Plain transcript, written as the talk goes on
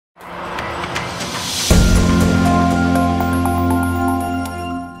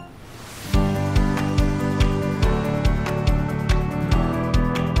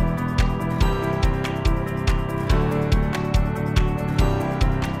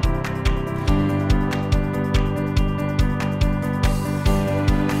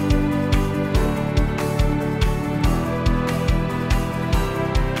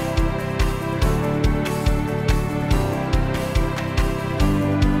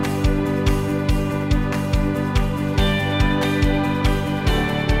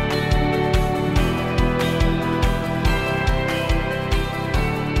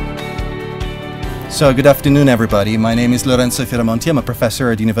So good afternoon, everybody. My name is Lorenzo Firamonti. I'm a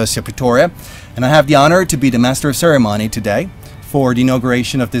professor at the University of Pretoria, and I have the honor to be the Master of Ceremony today for the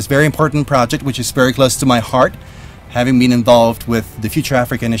inauguration of this very important project, which is very close to my heart, having been involved with the Future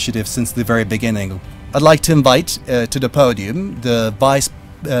Africa Initiative since the very beginning. I'd like to invite to the podium the Vice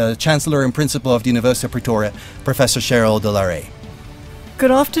Chancellor and Principal of the University of Pretoria, Professor Cheryl De La Rey.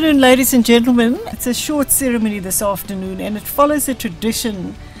 Good afternoon, ladies and gentlemen. It's a short ceremony this afternoon, and it follows a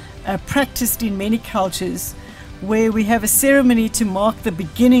tradition practiced in many cultures where we have a ceremony to mark the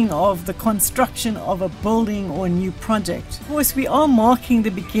beginning of the construction of a building or a new project. Of course, we are marking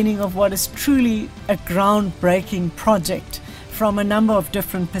the beginning of what is truly a groundbreaking project from a number of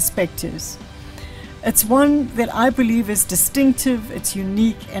different perspectives. It's one that I believe is distinctive, it's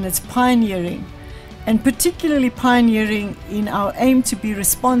unique, and it's pioneering, and particularly pioneering in our aim to be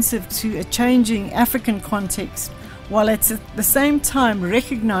responsive to a changing African context, while at the same time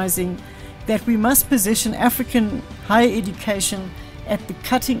recognizing that we must position African higher education at the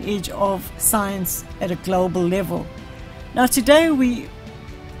cutting edge of science at a global level. Now today we're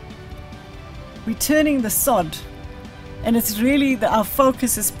turning the sod, and it's really our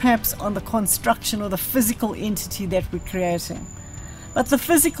focus is perhaps on the construction or the physical entity that we're creating. But the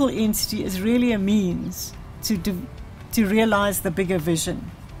physical entity is really a means to realize the bigger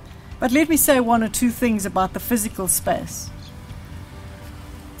vision. But let me say one or two things about the physical space.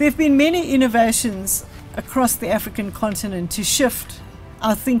 There have been many innovations across the African continent to shift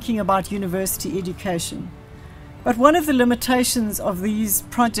our thinking about university education. But one of the limitations of these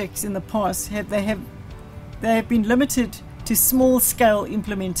projects in the past, they have been limited to small-scale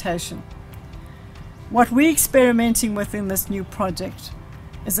implementation. What we're experimenting with in this new project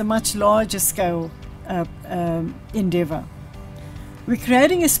is a much larger scale endeavor. We're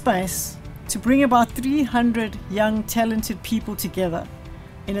creating a space to bring about 300 young, talented people together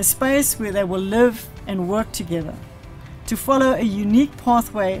in a space where they will live and work together, to follow a unique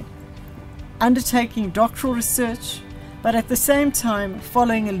pathway, undertaking doctoral research, but at the same time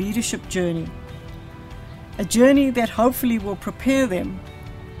following a leadership journey. A journey that hopefully will prepare them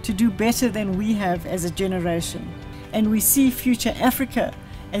to do better than we have as a generation. And we see Future Africa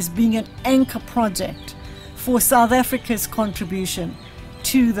as being an anchor project for South Africa's contribution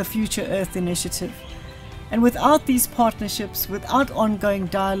to the Future Earth Initiative. And without these partnerships, without ongoing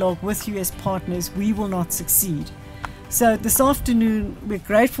dialogue with you as partners, we will not succeed. So this afternoon, we're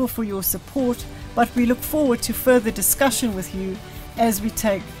grateful for your support, but we look forward to further discussion with you as we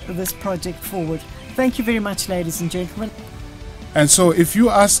take this project forward. Thank you very much, ladies and gentlemen. And so if you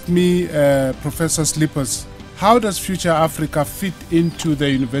ask me, Professor Slippers, how does Future Africa fit into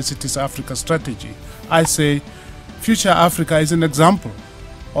the University's Africa strategy? I say Future Africa is an example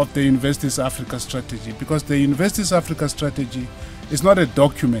of the University's Africa strategy, because the University's Africa strategy is not a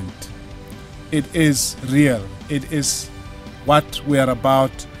document. It is real. It is what we are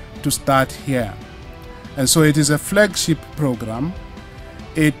about to start here. And so it is a flagship program.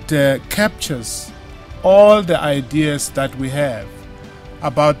 It captures all the ideas that we have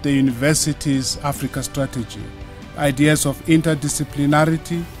about the university's Africa strategy. Ideas of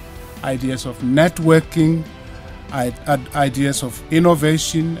interdisciplinarity, ideas of networking, ideas of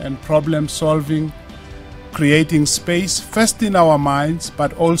innovation and problem solving, creating space first in our minds,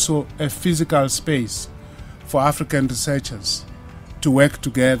 but also a physical space for African researchers to work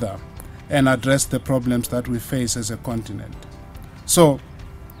together and address the problems that we face as a continent. So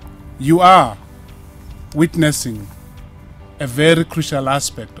you are witnessing a very crucial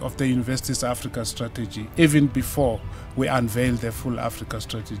aspect of the University's Africa strategy, even before we unveil the full Africa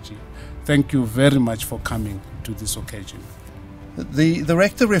strategy. Thank you very much for coming to this occasion. The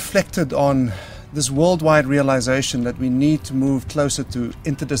rector reflected on this worldwide realization that we need to move closer to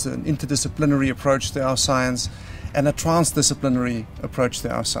an interdisciplinary approach to our science and a transdisciplinary approach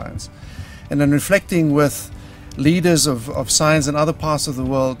to our science. And then reflecting with leaders of science in other parts of the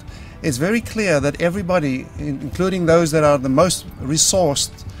world, it's very clear that everybody, including those that are the most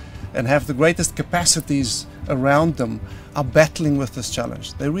resourced and have the greatest capacities around them, are battling with this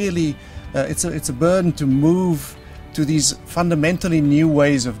challenge. They really, it's a burden to move to these fundamentally new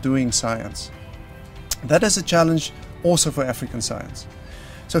ways of doing science. That is a challenge also for African science.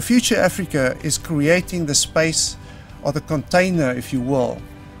 So Future Africa is creating the space or the container, if you will,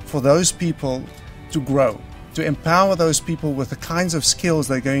 for those people to grow, to empower those people with the kinds of skills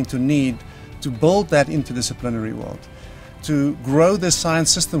they're going to need to build that interdisciplinary world, to grow the science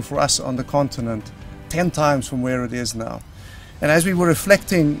system for us on the continent 10 times from where it is now. And as we were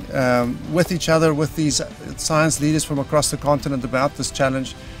reflecting with each other, with these science leaders from across the continent about this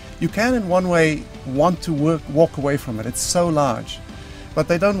challenge, you can in one way want to walk away from it. It's so large, but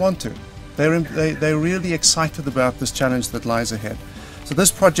they don't want to. They're really excited about this challenge that lies ahead. So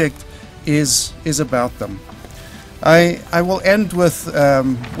this project is about them. I will end with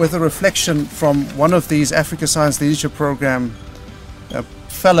a reflection from one of these Africa Science Leadership Program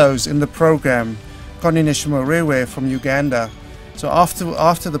fellows in the program, Connie Nishimorewe from Uganda. So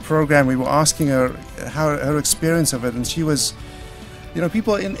after the program, we were asking her her experience of it, and she was,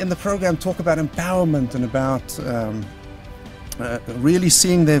 people in the program talk about empowerment and about really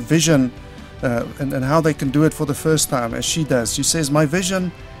seeing their vision and how they can do it for the first time, as she does. She says, my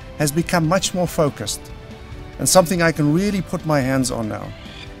vision has become much more focused and something I can really put my hands on now.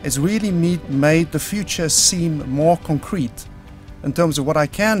 It's really made the future seem more concrete in terms of what I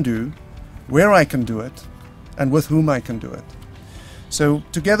can do, where I can do it, and with whom I can do it. So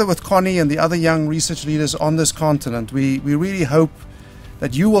together with Connie and the other young research leaders on this continent, we really hope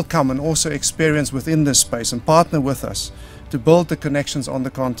that you will come and also experience within this space and partner with us to build the connections on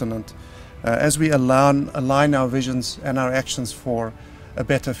the continent as we align our visions and our actions for a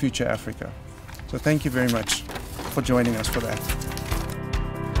better future Africa. So thank you very much for joining us for that.